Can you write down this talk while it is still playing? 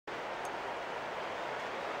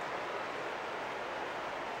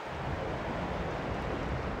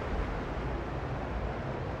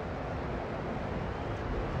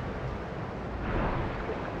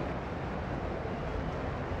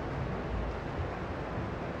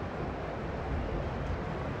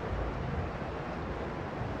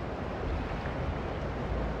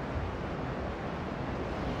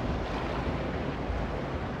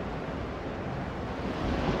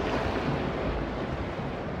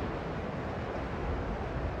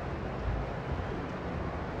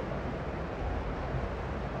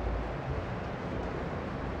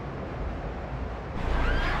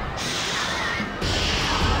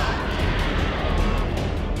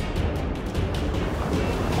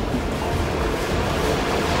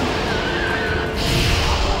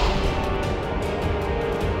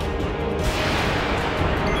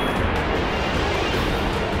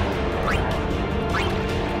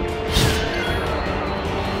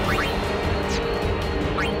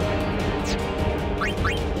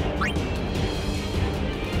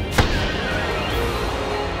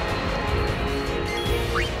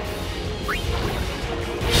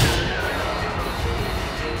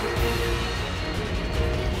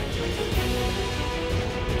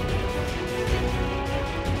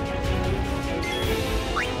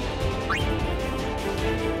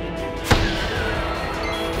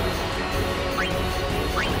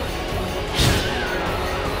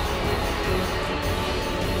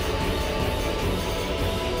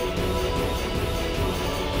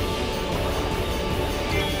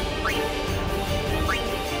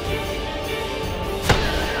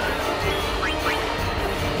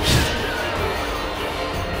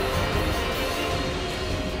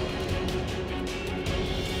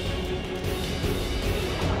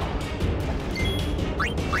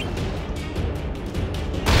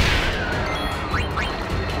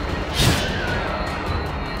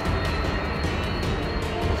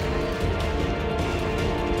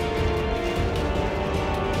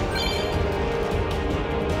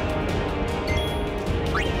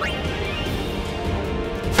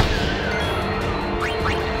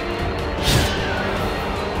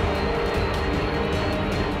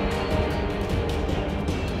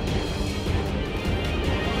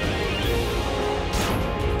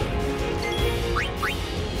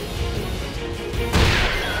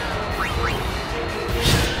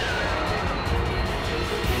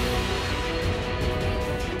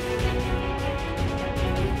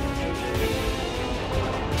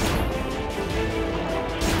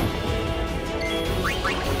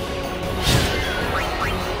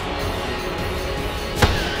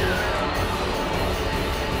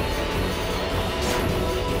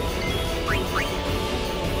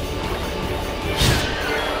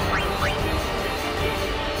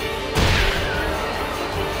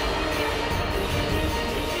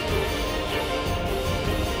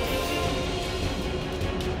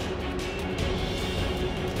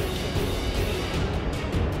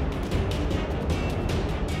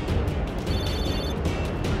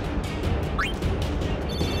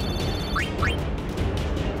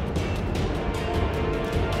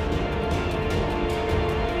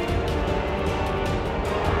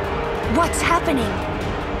happening?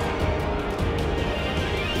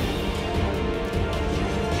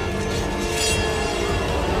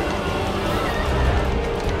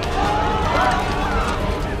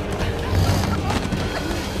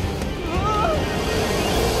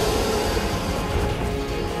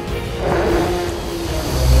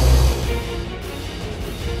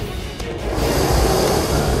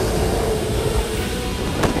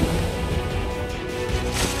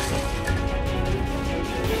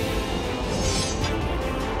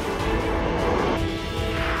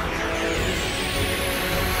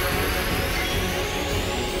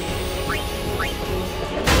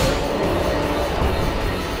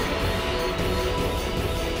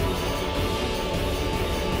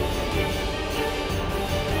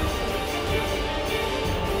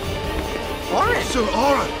 Sir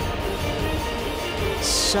Auron!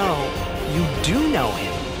 So, you do know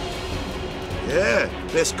him? Yeah,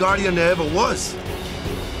 best guardian there ever was.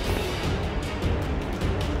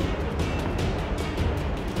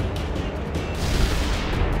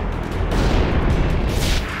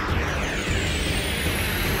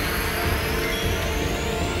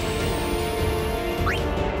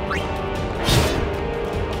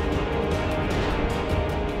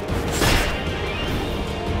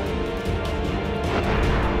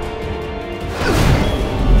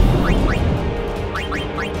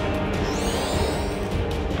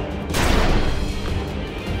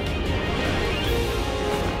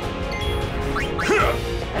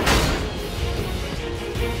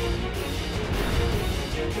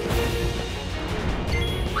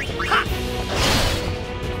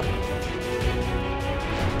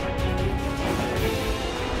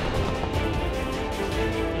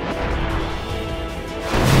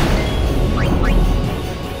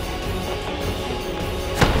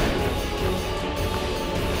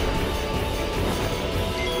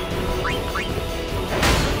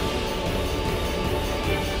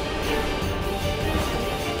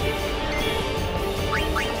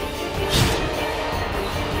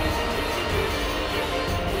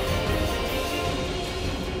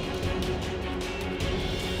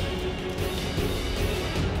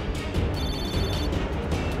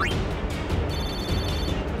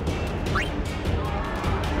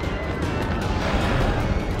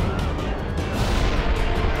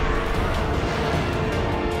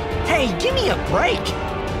 Hey, give me a break!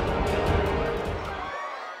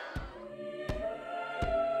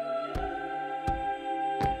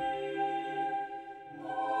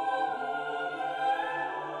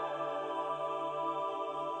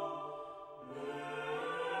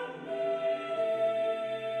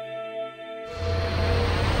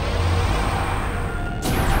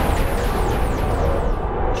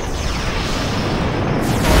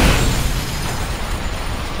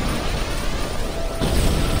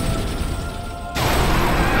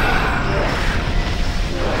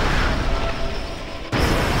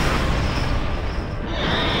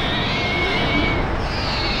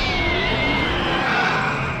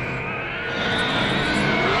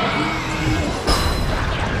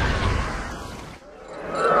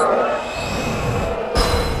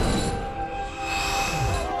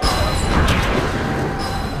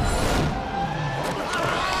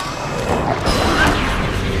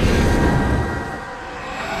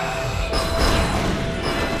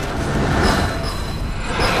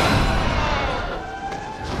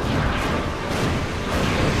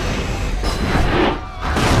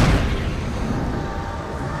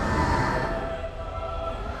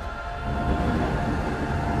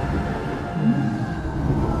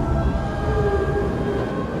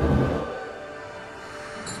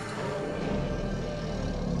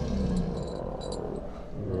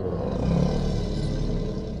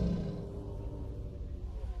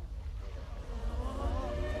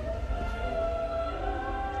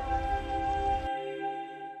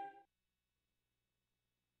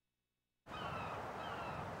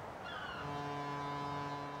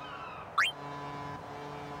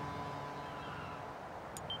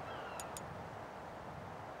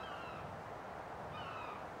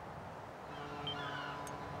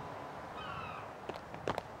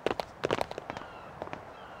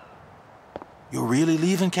 You're really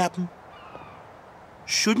leaving, Captain?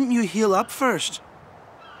 Shouldn't you heal up first?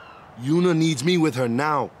 Yuna needs me with her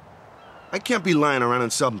now. I can't be lying around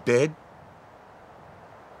in some bed.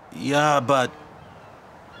 Yeah, but...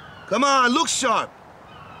 Come on, look sharp.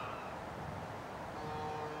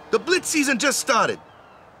 The Blitz season just started.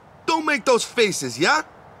 Don't make those faces, yeah?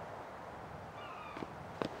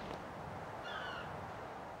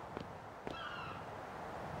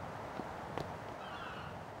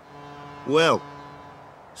 Well,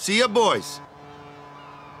 see ya, boys.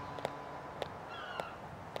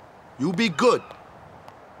 You be good.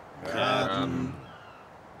 Captain.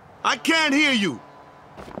 I can't hear you.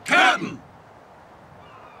 Captain!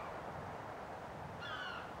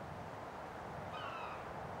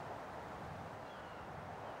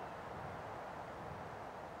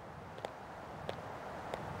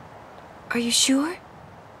 Are you sure?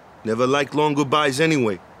 Never liked long goodbyes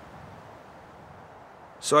anyway.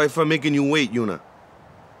 Sorry for making you wait, Yuna.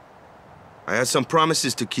 I had some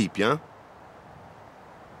promises to keep, yeah?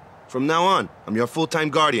 From now on, I'm your full-time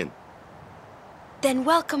guardian. Then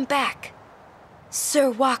welcome back,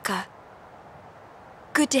 Sir Wakka.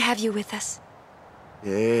 Good to have you with us.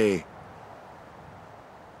 Hey.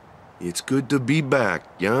 It's good to be back,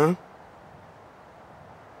 yeah?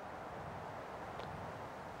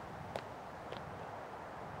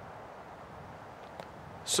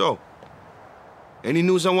 So, any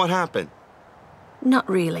news on what happened? Not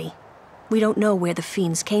really. We don't know where the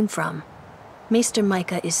fiends came from. Maester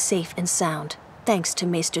Micah is safe and sound, thanks to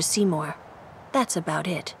Maester Seymour. That's about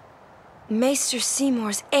it. Maester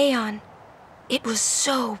Seymour's Aeon. It was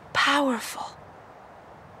so powerful.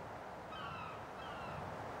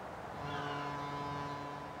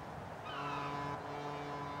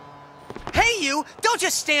 Hey, you! Don't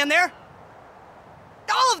just stand there!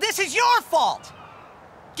 All of this is your fault!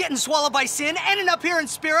 Getting swallowed by Sin, ending up here in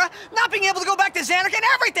Spira, not being able to go back to Zanarkand,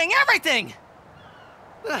 everything!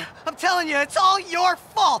 I'm telling you, it's all your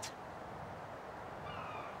fault!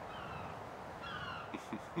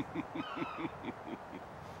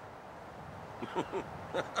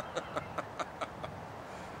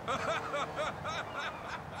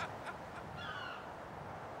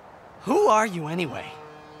 Who are you, anyway?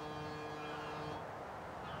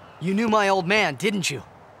 You knew my old man, didn't you?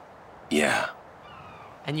 Yeah,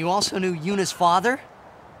 And you also knew Yuna's father?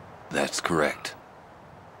 that's correct.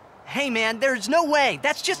 Hey man, there's no way!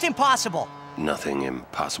 That's just impossible! Nothing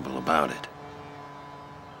impossible about it.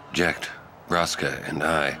 Jecht, Vraska, and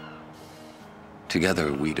I,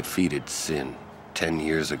 together we defeated Sin 10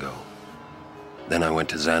 years ago. Then I went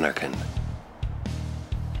to Zanarkand,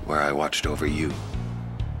 where I watched over you,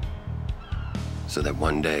 so that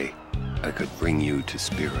one day I could bring you to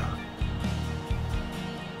Spira.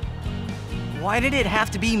 Why did it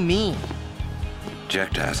have to be me?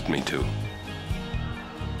 Jecht asked me to.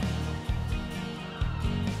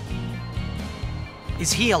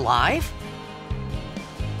 Is he alive?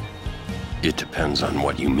 It depends on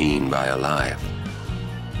what you mean by alive.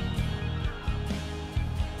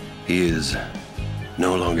 He is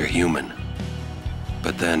no longer human.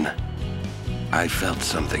 But then, I felt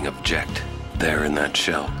something of Jecht there in that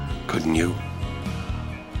shell, couldn't you?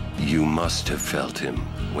 You must have felt him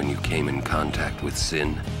when you came in contact with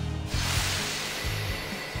Sin.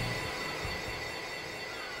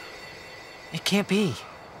 It can't be.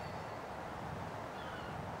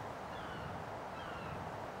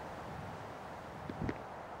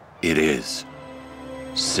 It is.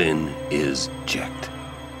 Sin is Jecht.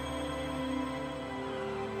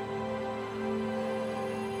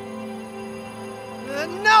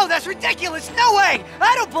 No, that's ridiculous! No way!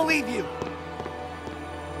 I don't believe you!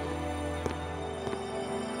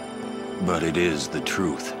 But it is the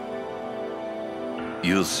truth.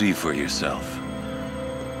 You'll see for yourself.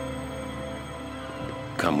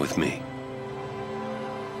 Come with me.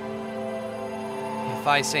 If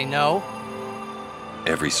I say no?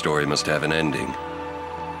 Every story must have an ending.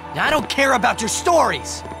 I don't care about your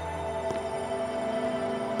stories!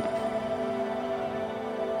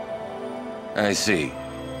 I see.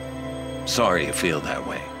 Sorry you feel that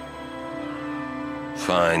way.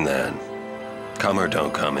 Fine then. Come or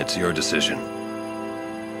don't come, it's your decision.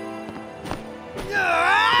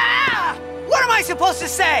 Ah! What am I supposed to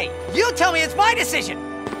say? You tell me it's my decision!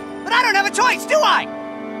 But I don't have a choice, do I?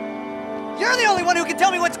 You're the only one who can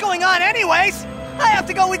tell me what's going on anyways! I have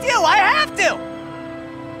to go with you, I have to!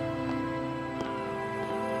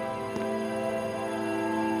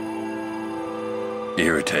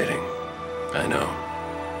 Irritating, I know.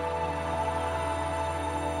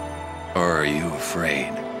 Or are you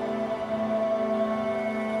afraid?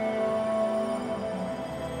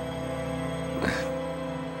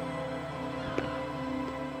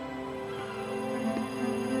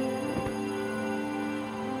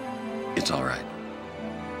 It's all right.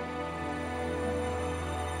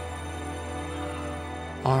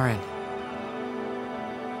 Auron.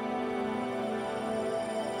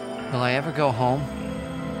 Will I ever go home?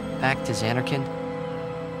 Back to Zanarkand?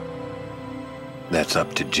 That's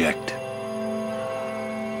up to Jecht.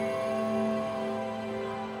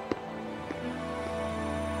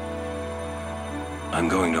 I'm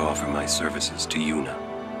going to offer my services to Yuna.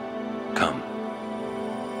 Come.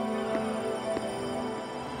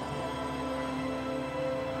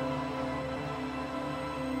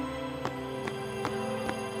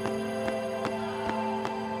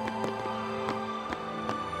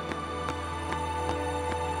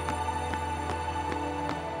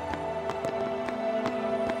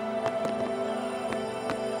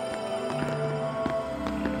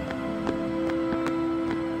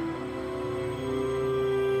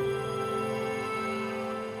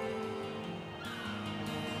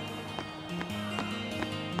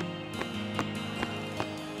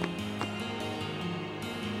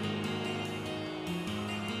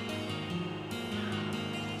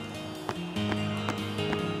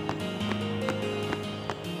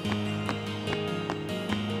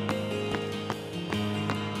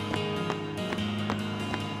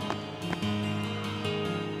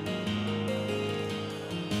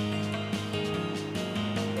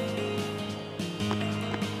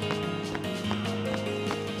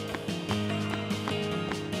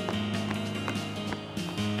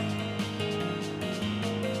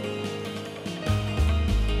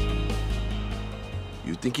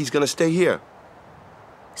 You think he's gonna stay here?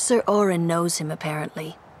 Sir Orin knows him,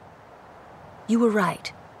 apparently. You were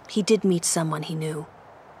right. He did meet someone he knew.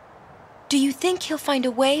 Do you think he'll find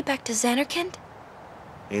a way back to Zanarkand?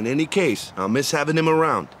 In any case, I'll miss having him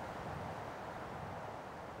around.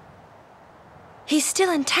 He's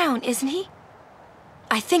still in town, isn't he?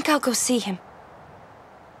 I think I'll go see him.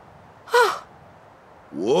 Oh!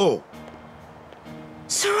 Whoa!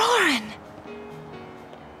 Sir Orin!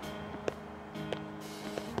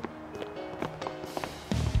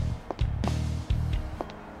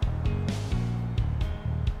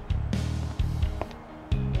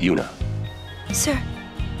 Yuna, Sir.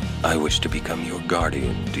 I wish to become your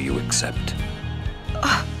guardian. Do you accept?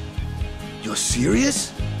 You're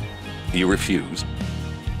serious? You refuse?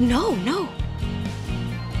 No, no.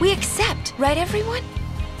 We accept, right everyone?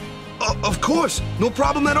 Of course! No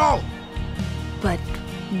problem at all! But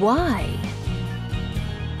why?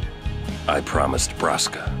 I promised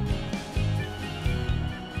Braska.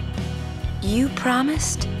 You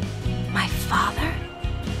promised? My father?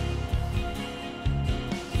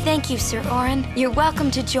 Thank you, Sir Orin. You're welcome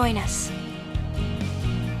to join us.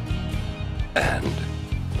 And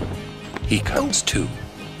he comes too.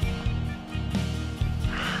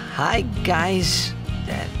 Hi, guys.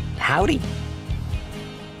 Howdy.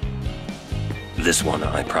 This one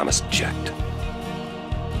I promised Jecht.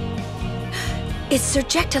 Is Sir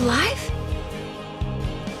Jecht alive?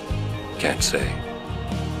 Can't say.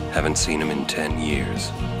 Haven't seen him in 10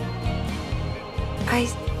 years. I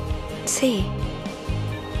see.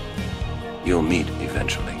 You'll meet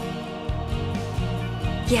eventually.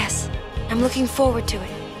 Yes, I'm looking forward to it.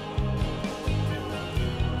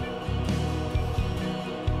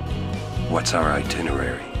 What's our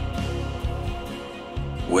itinerary?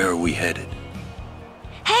 Where are we headed?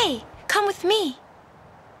 Hey, come with me.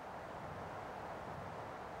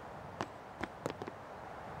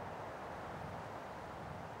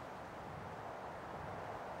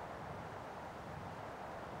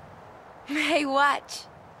 Hey, watch.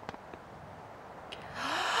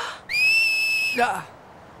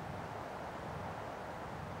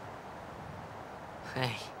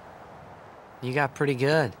 Hey, you got pretty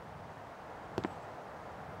good.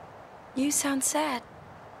 You sound sad.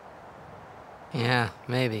 Yeah,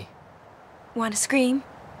 maybe. Want to scream?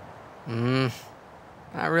 I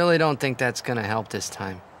really don't think that's gonna help this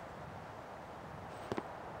time.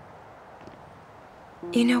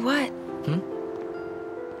 You know what? Hmm?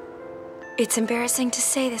 It's embarrassing to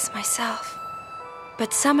say this myself,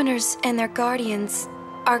 but summoners and their guardians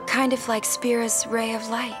are kind of like Spira's ray of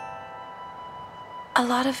light. A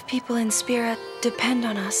lot of people in Spira depend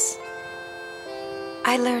on us.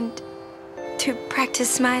 I learned to practice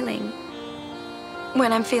smiling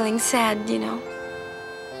when I'm feeling sad, you know.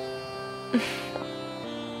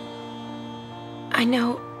 I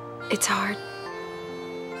know it's hard.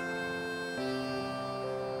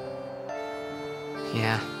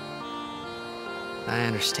 Yeah, I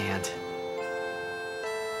understand.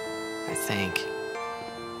 I think.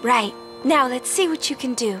 Right. Now let's see what you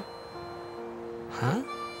can do. Huh?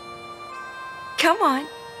 Come on.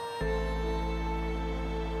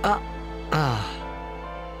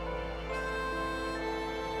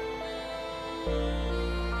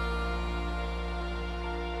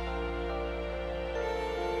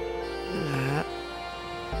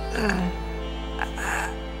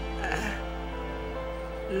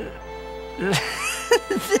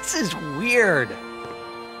 This is weird.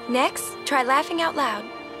 Next, try laughing out loud.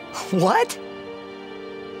 What?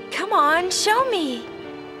 Come on, show me.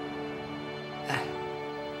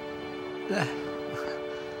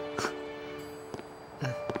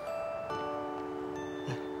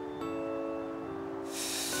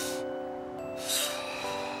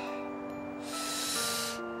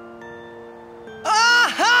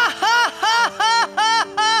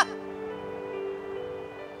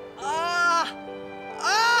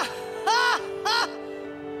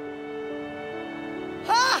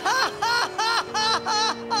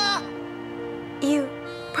 You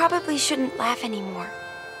probably shouldn't laugh anymore.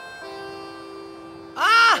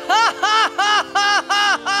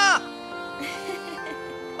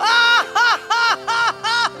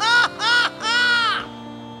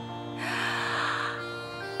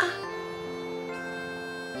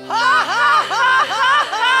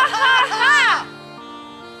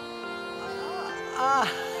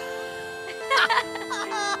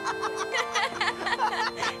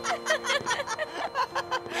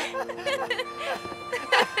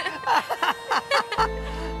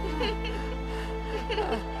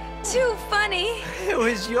 Too funny. It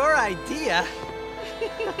was your idea.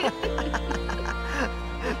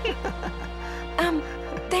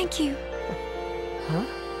 Thank you. Huh?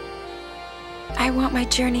 I want my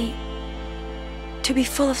journey to be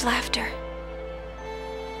full of laughter.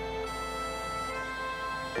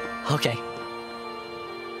 Okay.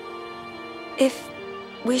 If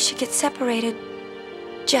we should get separated,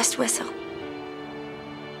 just whistle.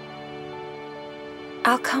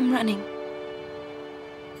 I'll come running.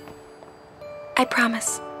 I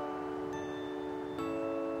promise.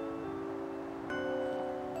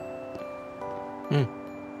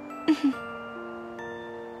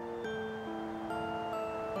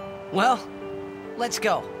 Well, let's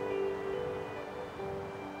go.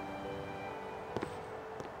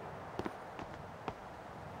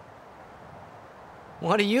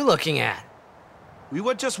 What are you looking at? We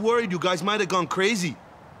were just worried you guys might have gone crazy.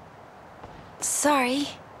 Sorry.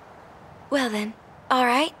 Well then, all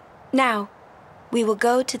right. Now, we will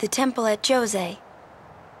go to the temple at Jose.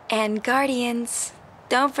 And Guardians,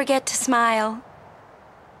 don't forget to smile.